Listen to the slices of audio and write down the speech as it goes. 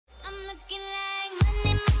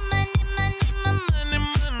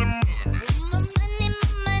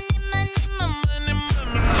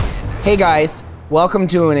Hey guys, welcome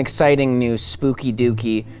to an exciting new spooky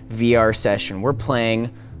dooky VR session. We're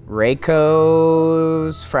playing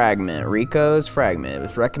Reiko'S Fragment. It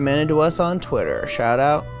was recommended to us on Twitter. Shout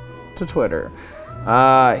out to Twitter.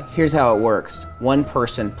 Here's how it works. One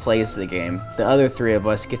person plays the game. The other three of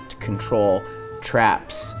us get to control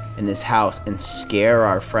traps in this house and scare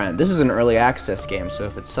our friend. This is an early access game, so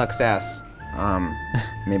if it sucks ass,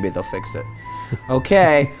 maybe they'll fix it.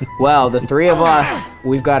 Okay, well, the three of us,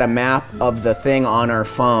 we've got a map of the thing on our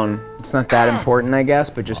phone. It's not that important, I guess,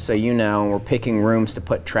 but just so you know, we're picking rooms to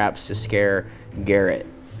put traps to scare Garrett.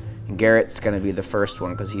 And Garrett's gonna be the first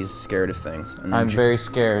one because he's scared of things. And I'm very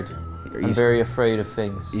scared. I'm very afraid of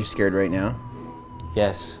things. Are you scared right now?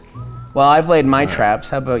 Yes. Well, I've laid my traps.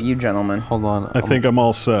 How about you, gentlemen? Hold on. I think I'm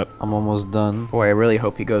all set. I'm almost done. Boy, I really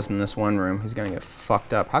hope he goes in this one room. He's gonna get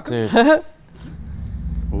fucked up. How come? Dude.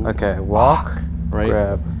 Okay, walk, right?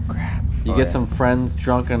 grab. You get some friends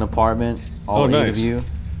drunk in an apartment, all eight of you.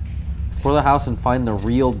 Explore the house and find the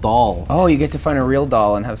real doll. Oh, you get to find a real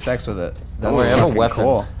doll and have sex with it. That's I have a weapon.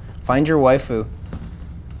 Cool. Find your waifu.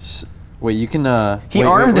 Wait, you can. He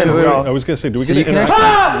armed himself. I was gonna say, do we So get to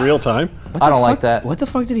interact in real time? I don't like that. What the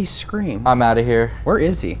fuck did he scream? I'm out of here. Where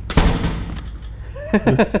is he?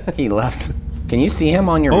 He left. Can you see him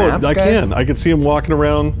on your maps, I guys? can. I can see him walking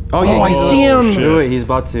around. Oh yeah, I see him. Shit. Wait, he's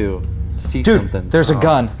about to see Dude, something. there's a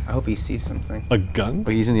gun. I hope he sees something. A gun?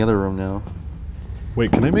 But he's in the other room now.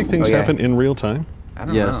 Wait, can I make things happen in real time? I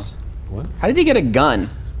don't Yes. know. What? How did he get a gun?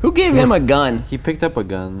 Who gave him a gun? He picked up a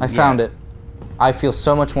gun. I found it. I feel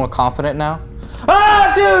so much more confident now.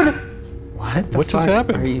 Ah, dude! What the What fuck just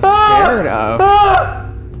happened? are you scared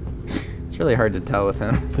of? It's really hard to tell with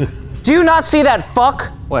him. Do you not see that fuck?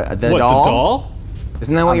 What, the What, doll? the doll?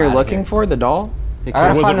 Isn't that what you're outta looking here. for, the doll? Hey, I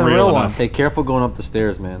gotta wasn't find a real real enough. one. Hey, careful going up the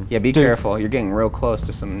stairs, man. Yeah, be careful. You're getting real close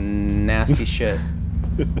to some nasty shit.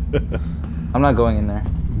 I'm not going in there.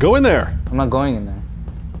 Go in there. I'm not going in there.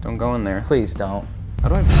 Don't go in there. Please don't. How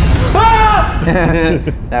do I?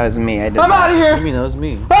 That was me. I did. I'm out of I here! mean, that was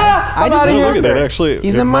me. I'm out of Oh, here! look at that, actually.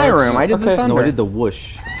 He's it in my marks- room. I did the Okay. thunder. No, I did the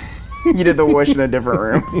whoosh. You did the whoosh in a different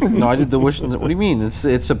room. No, I did the whoosh. What do you mean? It's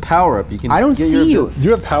a power up. You can. I don't get see you. You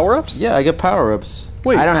have power-ups? Yeah, I get power ups.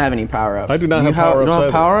 Wait, I don't have any power-ups. I do not You have power-ups you don't have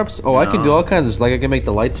either. power ups? Oh, I can do all kinds of. Like I can make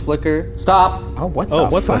the lights flicker. Stop! Oh, what the Oh,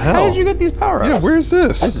 what the fuck? How hell? did you get these power-ups? Yeah, where is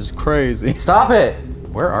this? This is crazy. Stop it!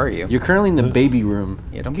 Where are you? You're currently in the baby room.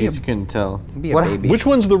 Yeah, don't in be case you couldn't tell. Be a What- baby. Which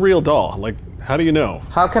one's the real doll? Like, how do you know?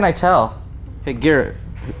 How can I tell? Hey Garrett,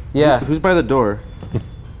 Yeah. who's by the door?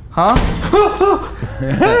 Huh?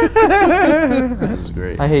 This is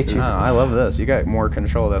great. I hate you. Oh, I love this. You got more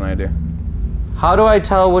control than I do. How do I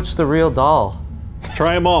tell which the real doll?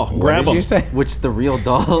 Try them all. What Grab did them. you say? Which the real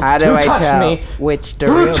doll? How do Who I touched tell me? which the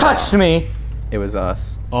Who real touched me? It was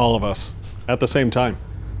us. All of us. At the same time.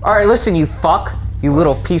 Alright, listen, you fuck. You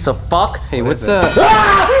little piece of fuck. Hey, what's is it?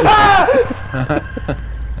 up?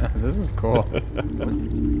 This is cool.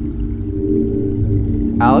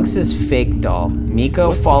 Alex's fake doll.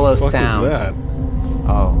 Miko follows What sound. is that?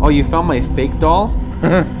 Oh. Oh, you found my fake doll?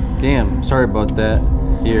 Damn, sorry about that.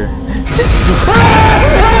 Here.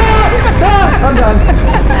 I'm done.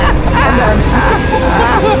 I'm done.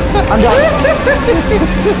 I'm done.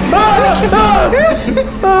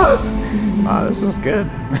 Wow, this was good.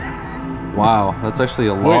 Wow, that's actually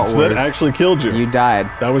a lot Wait, so worse. that actually killed you. You died.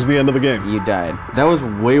 That was the end of the game. You died. That was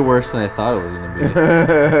way worse than I thought it was gonna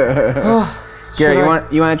be.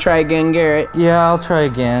 Garrett, you want to try again, Garrett? Yeah, I'll try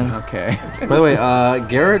again. Okay. By the way,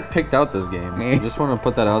 Garrett picked out this game. I just want to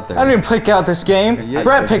put that out there. I didn't pick out this game. Yeah,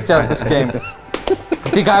 Brett picked out this game.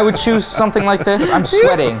 Think I would choose something like this? I'm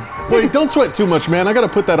sweating. Wait, don't sweat too much, man. I gotta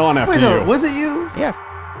put that on after Wait, no, you. was it you? Yeah.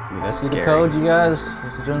 Ooh, that's See scary. the code, you guys?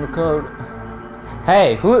 Join the code.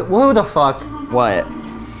 Hey, who the fuck? What?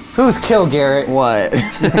 Who's Kill Garrett? What?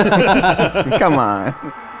 Come on.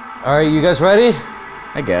 Alright, you guys ready?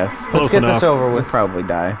 I guess. Close Let's get enough. this over We'll with. probably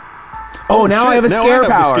die. Oh, now I Shit, have a now scare I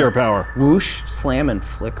have power. The scare power. Whoosh, slam, and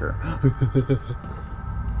flicker.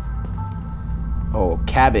 Oh,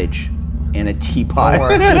 cabbage and a teapot.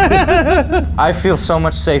 Don't worry. I feel so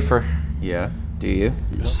much safer. Yeah. Do you?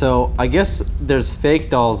 So I guess there's fake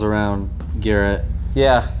dolls around, Garrett,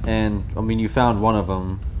 Yeah. and I mean you found one of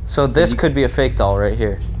them. So this could be a fake doll right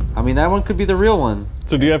here. I mean that one could be the real one.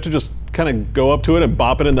 So do you have to just kind of go up to it and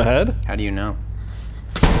bop it in the head? How do you know?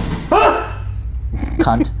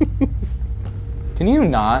 Cunt. Can you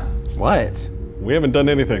not? What? We haven't done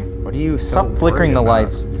anything. What are you so Stop flickering the worried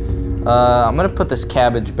about? lights. I'm gonna put this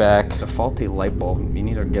cabbage back. It's a faulty light bulb. You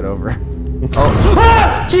need to get over it.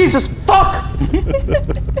 Ah! Jesus, fuck!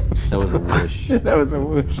 That was a wish. That was a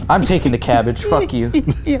whoosh. I'm taking the cabbage, fuck you.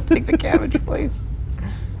 Yeah, take the cabbage, please.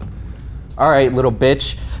 All right, little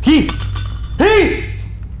bitch. He.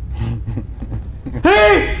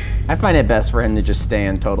 I find it best for him to just stay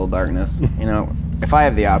in total darkness. You know, if I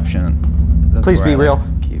have the option, that's Please where be I real.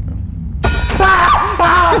 like to keep him.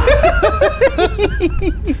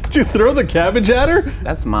 Did you throw the cabbage at her?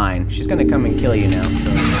 That's mine. She's gonna come and kill you now.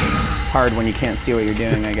 So it's hard when you can't see what you're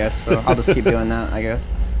doing, I guess. So I'll just keep doing that, I guess.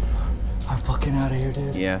 I'm fucking out of here,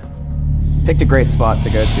 dude. Yeah. Picked a great spot to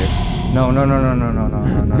go to. No. No!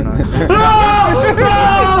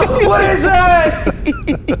 What is that?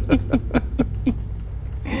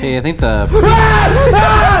 Hey, I think the.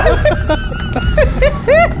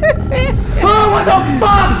 Oh, what the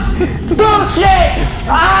fuck? Bullshit!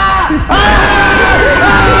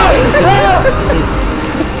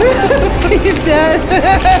 He's dead.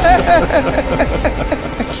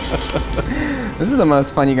 This is the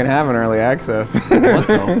most fun you can have in early access. What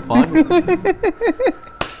the fuck?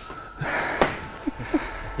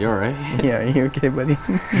 You alright? Yeah, are you okay, buddy?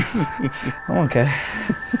 I'm okay.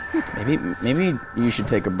 Maybe you should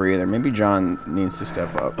take a breather. Maybe John needs to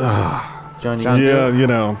step up. John, Yeah, you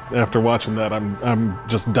know, after watching that, I'm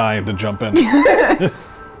just dying to jump in.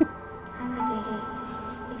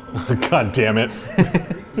 God damn it.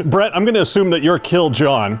 Brett, I'm going to assume that you're Kill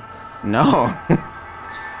John. No.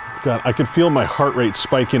 God, I can feel my heart rate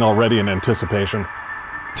spiking already in anticipation.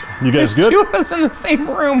 You guys good? Two of us in the same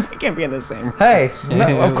room. We can't be in the same room. Hey,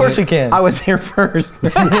 no, of course we can. I was here first.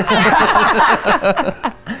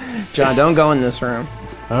 John, don't go in this room.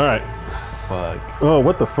 All right. Fuck. Oh,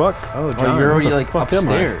 what the fuck? Oh, Oh, you're already the like fuck am I?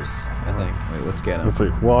 upstairs, I think. Wait, let's get him. Let's see.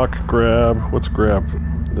 Walk, grab. What's grab?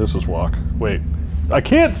 This is walk. Wait. I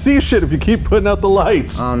can't see shit if you keep putting out the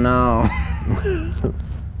lights. Oh, no.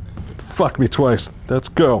 Fuck me twice. Let's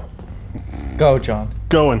go. Go, John.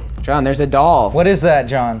 Going. John, there's a doll. What is that,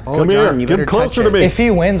 John? Oh, Come John, here. you Get better closer touch to it. me. If he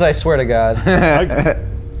wins, I swear to God.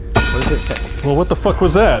 What does it say? Well, what the fuck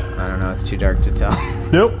was that? I don't know. It's too dark to tell.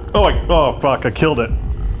 Nope. Oh, fuck. I killed it.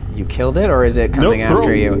 You killed it, or is it coming Nope, after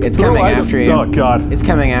throw- you? It's throw coming item- after you. Oh, God. It's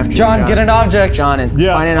coming after John, you. get an object. John, and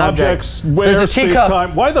Yeah, find an objects. Where, There's a space, teacup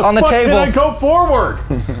time. Why the on the fuck table. did I go forward?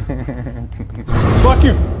 Fuck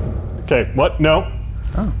you. Okay, what? No.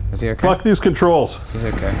 object. Is he okay? Fuck these controls. He's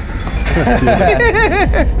okay.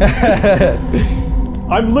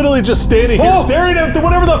 I'm literally just standing here staring at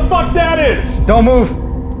whatever the fuck that is. Don't move.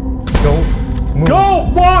 Don't move.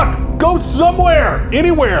 Go, walk, go somewhere,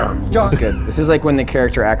 anywhere. This is good. This is like when the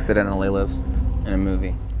character accidentally lives in a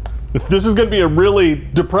movie. If this is gonna be a really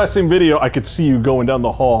depressing video, I could see you going down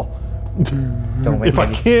the hall. Don't make If I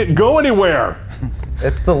me. can't go anywhere.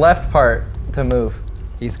 It's the left part to move.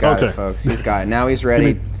 He's got Okay. it, folks. He's got it. Now he's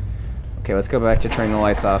ready. Okay, let's go back to turning the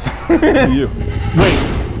lights off. You.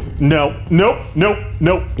 Wait. No. Nope. Nope.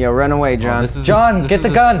 Nope. Yeah, run away, John. John, get the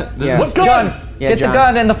gun. Yeah. What gun? John, Yeah, get John. the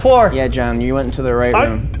gun in the floor. Yeah, John, you went into the right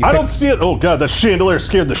room. I don't see it. Oh god, that chandelier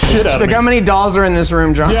scared the shit out of Look me. how many dolls are in this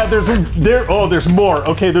room, John. Yeah, there's more.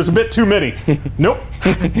 Okay, there's a bit too many. Nope.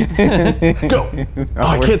 Go. Oh,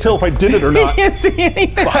 I can't tell if I did it or I not. can't see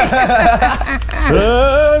anything. Get One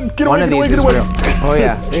away, of get away, these get is away. real. Oh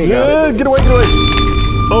yeah, there you go. Get away, get away.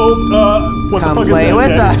 Oh, what Come the fuck play is that? with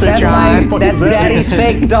Daddy's us, fake John. doll? What the fuck That's is that? Daddy's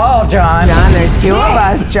fake doll, John. John, there's two of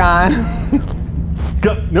us, John.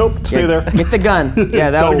 Nope, stay there. Get the gun. Yeah,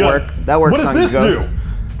 that Got a will gun. work. That works What on does this ghosts.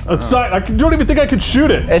 do? I don't even think I could shoot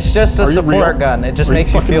it. It's just a Are you support real? gun. It just Are you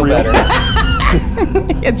makes you fucking feel real? better.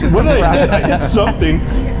 It's just What a did I hit? I hit something.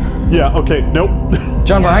 Yeah, okay, nope.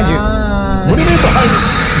 John, behind you. What do you mean behind me?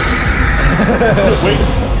 Wait.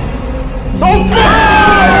 Oh,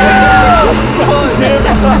 fuck! Damn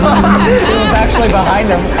It was actually behind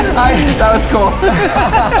him. That was cool.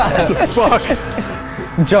 it, fuck.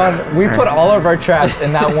 John, we put all of our traps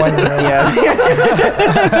in that one room. Yeah.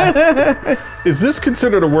 Is this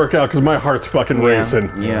considered a workout? Because my heart's fucking racing.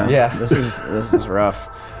 Yeah. Yeah. This is rough.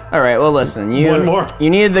 All right. Well, listen. One more. You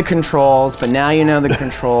needed the controls, but now you know the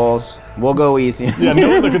controls. We'll go easy. Yeah,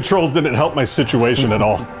 knowing the controls didn't help my situation at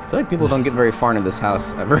all. I feel like people don't get very far into this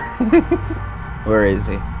house ever. Where is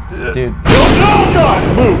he? Dude. Oh, God!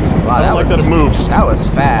 It moves! Wow, I don't like that it moves. That was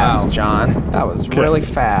fast, Wow. John. That was really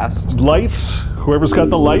fast. Lights. Whoever's got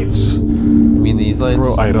the lights. You mean these lights?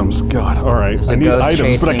 Throw items. God, alright. There's I a need ghost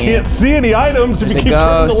items, but I chasing can't you. see any items if There's you a keep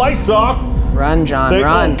turning the ghost. lights off. Run, John,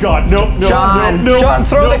 run. Oh, God, no, no, John. no, no. John,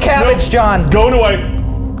 throw no, the cabbage, no. John. Going away.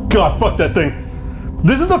 God, fuck that thing.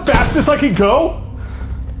 This is the fastest I can go?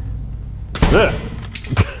 Ugh.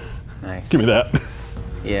 Nice. Give me that.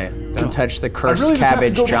 Yeah. Don't touch the I cursed really just have to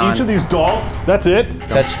cabbage, go to John. each of these dolls? That's it?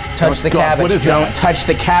 Touch the God, cabbage. what is John. Don't touch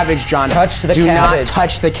the cabbage, John. Touch the Do cabbage. not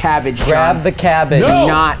touch the cabbage, John. Grab the cabbage. No. Do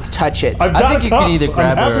not touch it. I've I got think a you cup. can either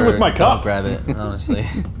grab I'm it happy or with my don't cup. grab it, honestly.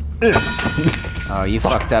 Oh, you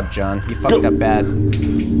fucked up, John. You fucked up bad.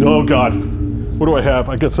 Oh God. What do I have?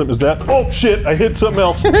 I got something. Is that? Oh shit! I hit something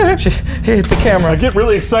else. Hit the camera. I get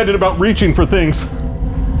really excited about reaching for things.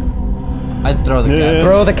 I'd throw the cabbage.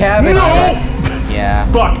 Throw the cabbage. No!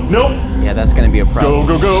 Yeah. Fuck! Nope. Yeah, that's gonna be a problem.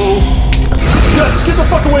 Go, go, go! Get the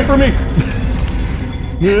fuck away from me!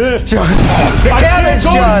 Yeah. John. I can't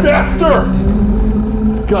go John. faster!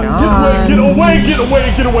 God, John. get away! Get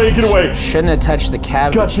away! Get away! Get away! Shouldn't have touched the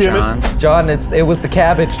cabbage, God damn it. John. John, it was the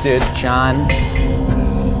cabbage, dude. John.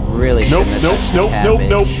 Really Nope, shouldn't have nope, touched nope, the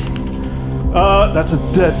nope, cabbage. nope. That's a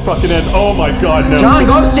dead fucking end. Oh my God, no. John,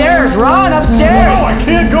 go upstairs! Run upstairs! No, I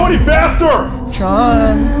can't go any faster!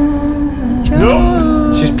 John. John.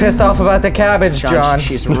 Nope. She's pissed off about the cabbage, John.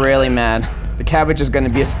 She's really mad. The cabbage is gonna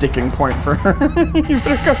be a sticking point for her. You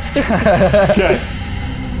better go upstairs. Okay.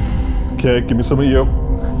 Okay, give me some of you.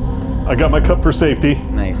 I got my cup for safety.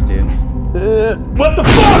 Nice, dude. What the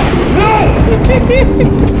fuck? No!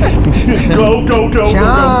 Go, go, go, go, go.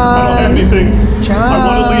 I don't have anything. John, I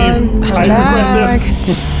want to leave. I regret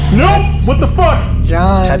this. Nope! What the fuck?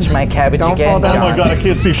 John. Touch my cabbage Don't again, fall down. Oh my John. God, I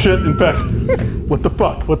can't see shit. In fact, what the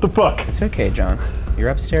fuck? What the fuck? It's okay, John. You're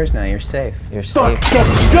upstairs now. You're safe. You're Fuck!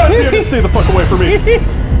 safe. God damn it! Stay the fuck away from me.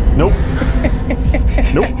 Nope.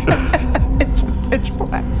 Nope. It's just pitch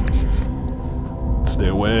black. Stay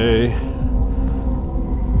away.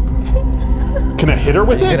 Can I hit her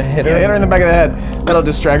with You're it? gonna hit Yeah, her? hit her in the back of the head. That'll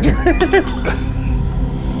distract her.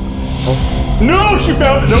 No, she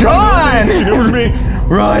found it. No, John! It was me.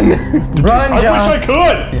 Run! Run, I John. wish I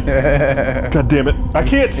could. God damn it! I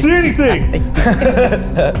can't see anything.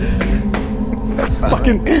 That's funny.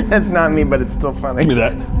 Fucking. That's not me, but it's still funny. Give me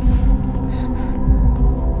that.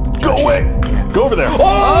 Go away. Go over there.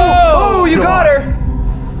 Oh, you got her.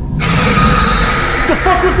 The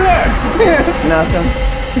fuck was that? Nothing.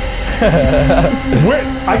 Where?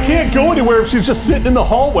 I can't go anywhere if she's just sitting in the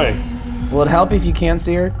hallway. Will it help if you can't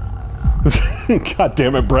see her? God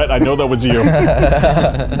damn it, Brett! I know that was you.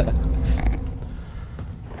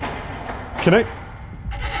 Can I?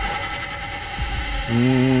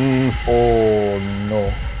 Oh no.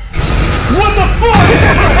 What the fuck?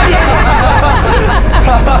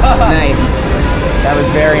 Nice. That was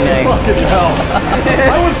very nice. Fucking hell!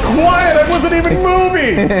 I was quiet. I wasn't even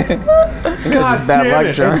moving. God Just bad damn luck,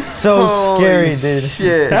 it. John. So scary, dude.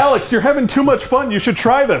 Shit. Alex, you're having too much fun. You should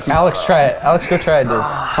try this. Alex, try it. Alex, go try it, dude.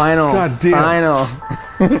 Final. God damn. Final.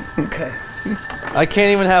 Okay. I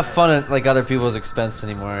can't even have fun at like other people's expense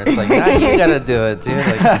anymore. It's like, nah, you gotta do it, dude.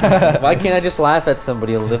 Like, why can't I just laugh at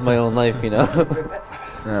somebody and live my own life, you know?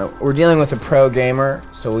 No, we're dealing with a pro gamer,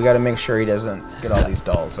 so we got to make sure he doesn't get all these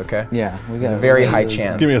dolls, okay? Yeah, we got A very high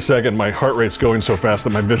chance. Give me a second. My heart rate's going so fast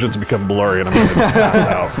that my vision's become blurry and I'm gonna pass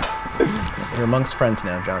out. You're amongst friends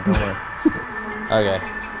now, John. Don't worry. Okay.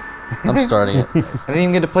 I'm starting it. I didn't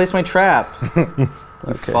even get to place my trap.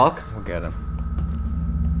 Okay. Fuck. We'll get him.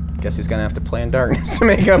 Guess he's gonna have to play in darkness to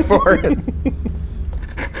make up for it.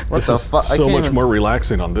 What the fuck? So much more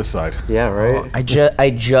relaxing on this side. Yeah, right. I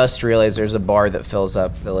just realized there's a bar that fills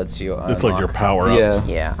up that lets you unlock. It's like your power up. Yeah.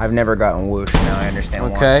 Yeah, I've never gotten whoosh. Now I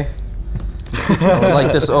understand why. Okay. I would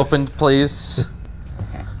like this opened, please.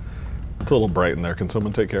 It's a little bright in there. Can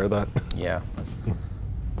someone take care of that? Yeah.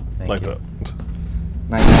 Thank Lights you. up.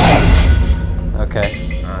 Nice.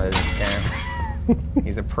 Okay. Oh, this is scam.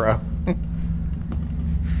 He's a pro.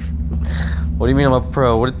 What do you mean I'm a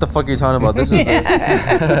pro? What the fuck are you talking about? This is.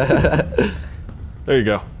 There you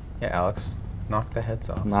go. Yeah, Alex, knock the heads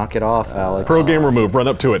off. Knock it off, Alex. Pro gamer move. Run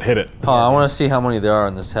up to it. Hit it. Oh, I want to see how many there are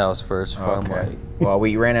in this house first. Before I'm Okay. like, Well,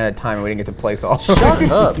 we ran out of time and we didn't get to place all. shut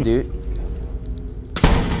up, dude.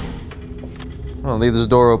 I'm gonna leave this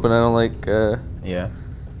door open. I don't like Yeah.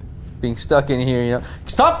 being stuck in here. You know.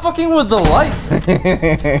 Stop fucking with the lights.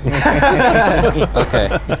 Okay.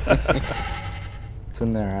 It's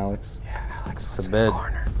in there, Alex. Alex, It's what's a in bed. the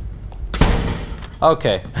corner?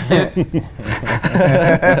 Okay.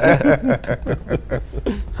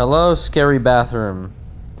 Hello, scary bathroom.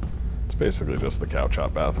 It's basically just the couch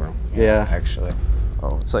hop bathroom. Yeah. Actually.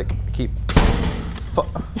 Oh, it's like keep. What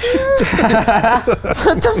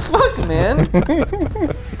the fuck, man?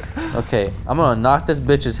 Okay, I'm gonna knock this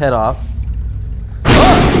bitch's head off.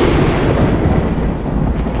 Ah!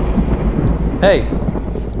 Hey,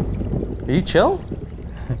 are you chill?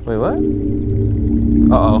 Wait, what?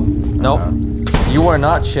 Uh-oh. Nope. You are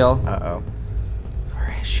not chill. Uh-oh.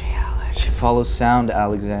 Where is she, Alex? She follows sound,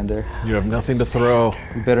 Alexander. You have nothing to throw.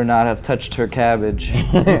 You better not have touched her cabbage.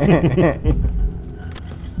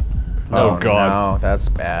 Oh, God. No, that's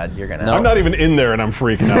bad. You're gonna. No. I'm not even in there and I'm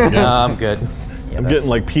freaking out again. No, I'm good. Yeah, I'm that's- getting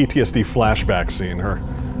like PTSD flashbacks seeing her.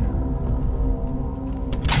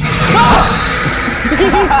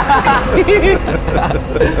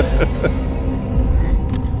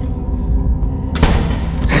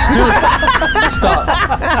 Stop.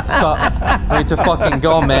 Stop. I need to fucking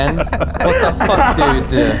go, man. What the fuck,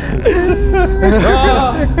 dude?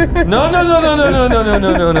 No, no, no, no, no, no, no, no,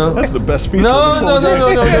 no, no, no. That's the best feature. No, no, no,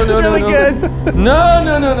 no, no, no, no, It's really no. good. No,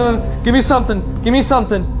 no, no, no. Give me something. Give me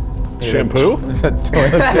something. Shampoo? Is that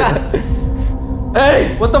toilet paper?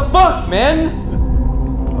 Hey, what the fuck, man?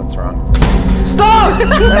 What's wrong? Stop!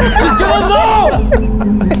 She's gonna know!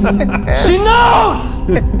 She knows!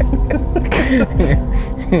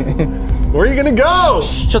 Where are you gonna go?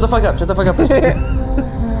 Shut the fuck up. Shut the fuck up for a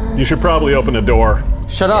second. You should probably open a door.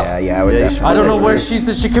 Shut up. Yeah, I would definitely. I don't know where she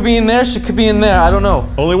said she could be in there. She could be in there. I don't know.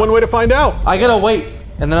 Only one way to find out. I gotta wait,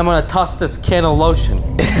 and then I'm gonna toss this can of lotion.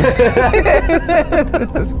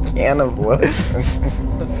 This can of lotion.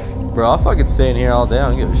 Bro, I'll fucking stay in here all day. I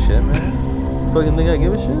don't give a shit, man. You fucking think I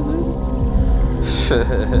give a shit, dude?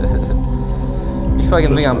 You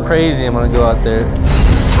fucking think I'm crazy? I'm gonna go out there.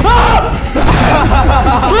 Ah!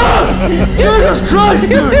 Ah! Jesus Christ,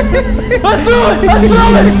 dude! I threw it! I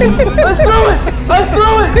threw it! I threw it! I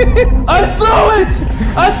threw it! I threw it!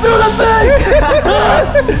 I threw the thing! Ah!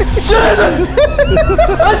 Jesus!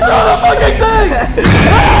 I threw the fucking thing!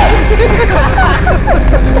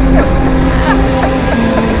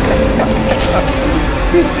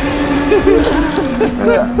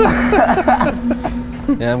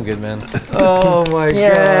 Yeah, I'm good, man. Oh my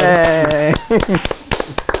god.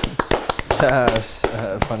 That was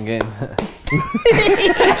a fun game.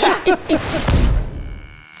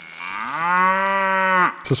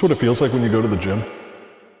 Is this what it feels like when you go to the gym?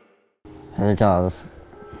 Hey guys,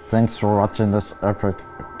 thanks for watching this epic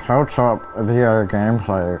couch up VR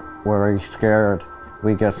gameplay where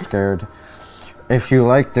we get scared. If you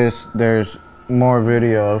like this, there's more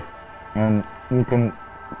videos and you can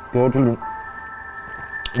go to the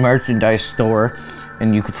merchandise store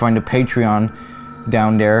and you can find a Patreon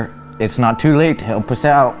down there. It's not too late to help us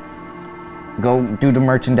out. Go do the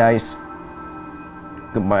merchandise.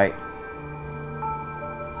 Goodbye.